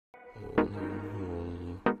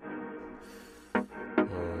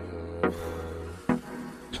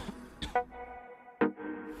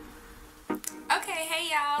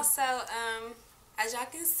y'all. So as y'all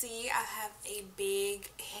can see, I have a big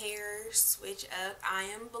hair switch up. I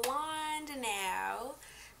am blonde now,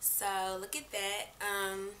 so look at that.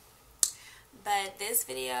 But this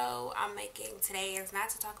video I'm making today is not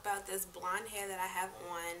to talk about this blonde hair that I have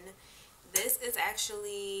on. This is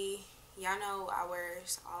actually, y'all know all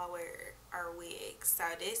I wear are wigs. So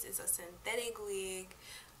this is a synthetic wig,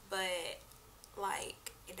 but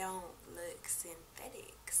like it don't look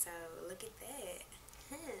synthetic. So look at that.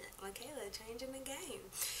 Michaela changing the game.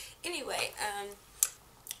 Anyway,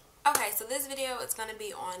 okay, so this video is gonna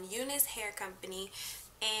be on Unice Hair Company.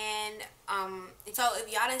 And so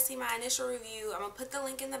if y'all didn't see my initial review, I'm gonna put the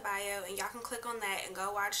link in the bio and y'all can click on that and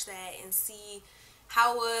go watch that and see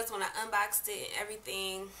how it was when I unboxed it and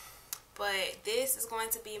everything. But this is going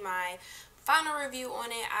to be my final review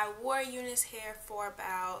on it. I wore Unice hair for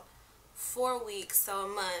about 4 weeks, so a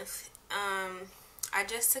month. I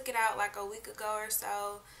just took it out like a week ago or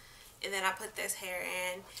so, and then I put this hair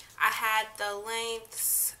in. I had the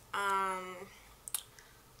lengths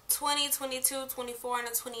 20, 22, 24, and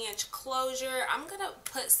a 20-inch closure. I'm gonna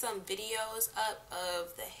put some videos up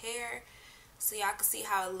of the hair so y'all can see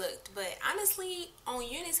how it looked. But honestly, on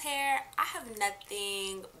Unice hair, I have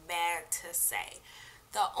nothing bad to say.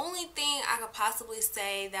 The only thing I could possibly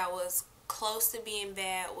say that was close to being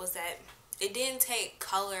bad was that it didn't take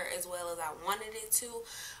color as well as I wanted it to.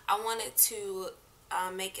 I wanted to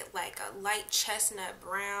make it like a light chestnut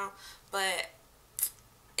brown, but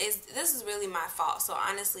this is really my fault. So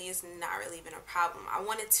honestly, it's not really been a problem. I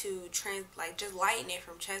wanted to just lighten it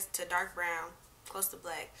from chest to dark brown, close to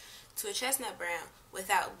black, to a chestnut brown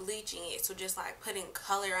without bleaching it. So just like putting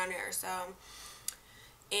color on it or so.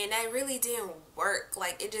 And that really didn't work.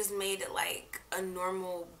 Like it just made it like a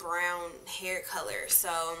normal brown hair color.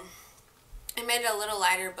 So it made it a little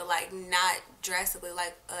lighter, but like not drastically,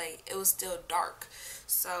 like it was still dark.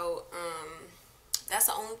 So that's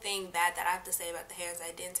the only thing bad that I have to say about the hair, is that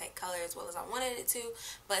it didn't take color as well as I wanted it to.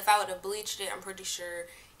 But if I would have bleached it, I'm pretty sure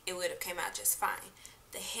it would have came out just fine.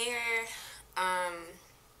 The hair,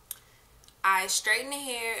 I straightened the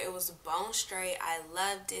hair. It was bone straight. I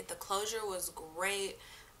loved it. The closure was great.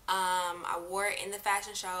 I wore it in the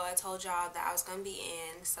fashion show. I told y'all that I was going to be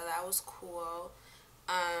in, so that was cool.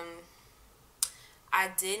 I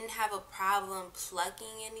didn't have a problem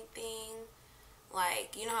plucking anything.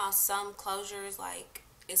 Like, you know how some closures, like,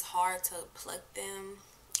 it's hard to pluck them?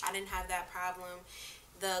 I didn't have that problem.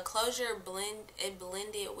 The closure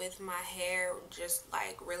blended with my hair just,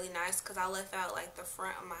 like, really nice, because I left out, like, the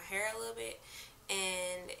front of my hair a little bit,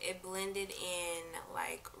 and it blended in,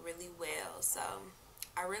 like, really well. So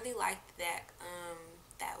I really liked that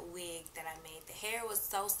wig that I made. The hair was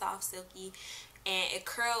so soft, silky, and it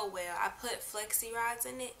curled well. I put flexi rods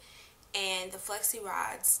in it, and the flexi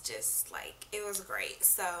rods just, like, it was great.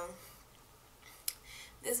 So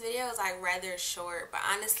this video is like rather short, but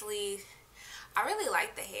honestly, I really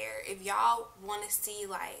like the hair. If y'all want to see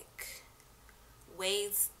like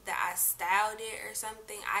ways that I styled it or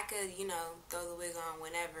something, I could, you know, throw the wig on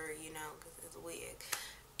whenever, you know, because it's a wig.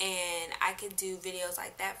 And I could do videos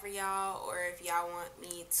like that for y'all, or if y'all want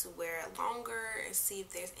me to wear it longer and see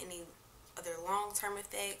if there's any other long-term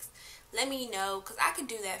effects, let me know, because I could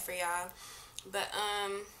do that for y'all. But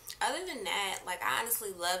other than that, like, I honestly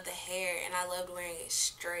love the hair, and I loved wearing it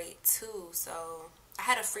straight too. So I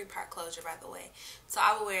had a free part closure, by the way, so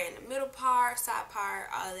I would wear it in the middle part, side part,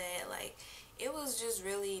 all that. Like, it was just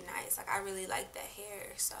really nice. Like, I really liked that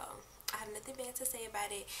hair, so I have nothing bad to say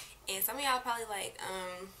about it. And some of y'all probably like,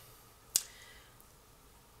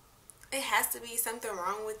 it has to be something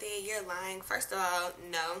wrong with it, you're lying. First of all,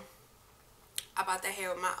 no. I bought that hair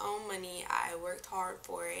with my own money. I worked hard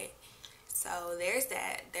for it. So there's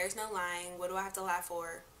that. There's no lying. What do I have to lie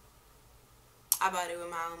for? I bought it with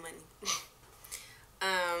my own money.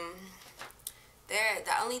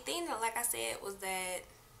 The only thing that, like I said, was that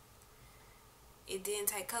it didn't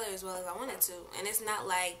take color as well as I wanted to. And it's not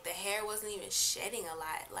like the hair wasn't even shedding a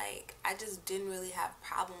lot. Like, I just didn't really have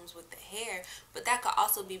problems with the hair. But that could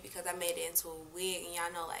also be because I made it into a wig. And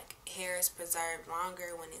y'all know, like, hair is preserved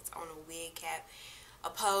longer when it's on a wig cap,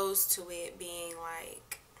 opposed to it being,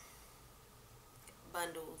 like,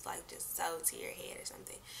 bundles, like, just sewed to your head or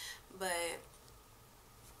something. But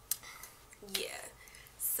yeah.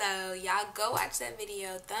 So y'all go watch that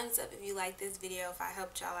video. Thumbs up if you like this video, if I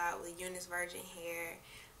helped y'all out with Unice virgin hair.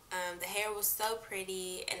 The hair was so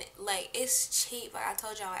pretty, and it's cheap. Like I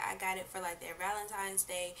told y'all, I got it for like their Valentine's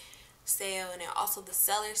Day sale, and then also the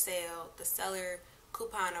seller sale, the seller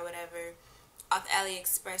coupon or whatever, off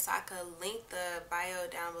AliExpress. So I could link the bio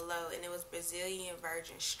down below, and it was Brazilian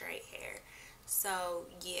virgin straight hair. So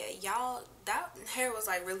yeah, y'all, that hair was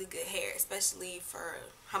like really good hair, especially for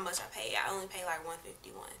how much I paid. I only paid like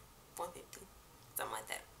 150, something like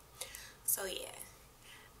that. So yeah,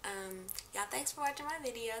 y'all, thanks for watching my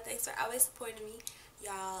video. Thanks for always supporting me.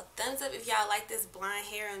 Y'all, thumbs up if y'all like this blonde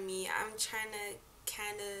hair on me. I'm trying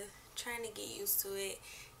to get used to it.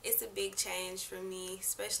 It's a big change for me,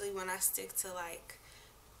 especially when I stick to like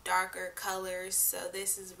darker colors. So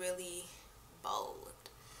this is really bold.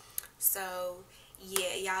 So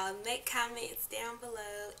yeah, y'all, make comments down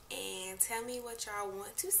below and tell me what y'all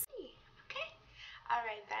want to see. Okay?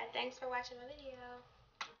 Alright, bye. Thanks for watching my video.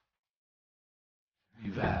 We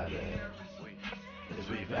vibing, is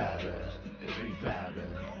we vibing, is we vibing,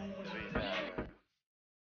 is we vibing.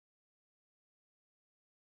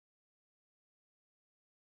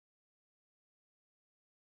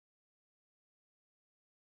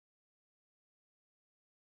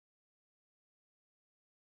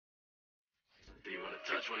 See you wanna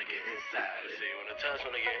touch, wanna get inside. See you wanna touch,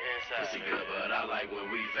 wanna get inside. Pussy good, but I like when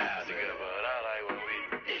we vibing. Pussy good, but I like when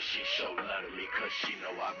we. And she show love to me 'cause she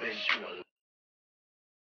know I've been true.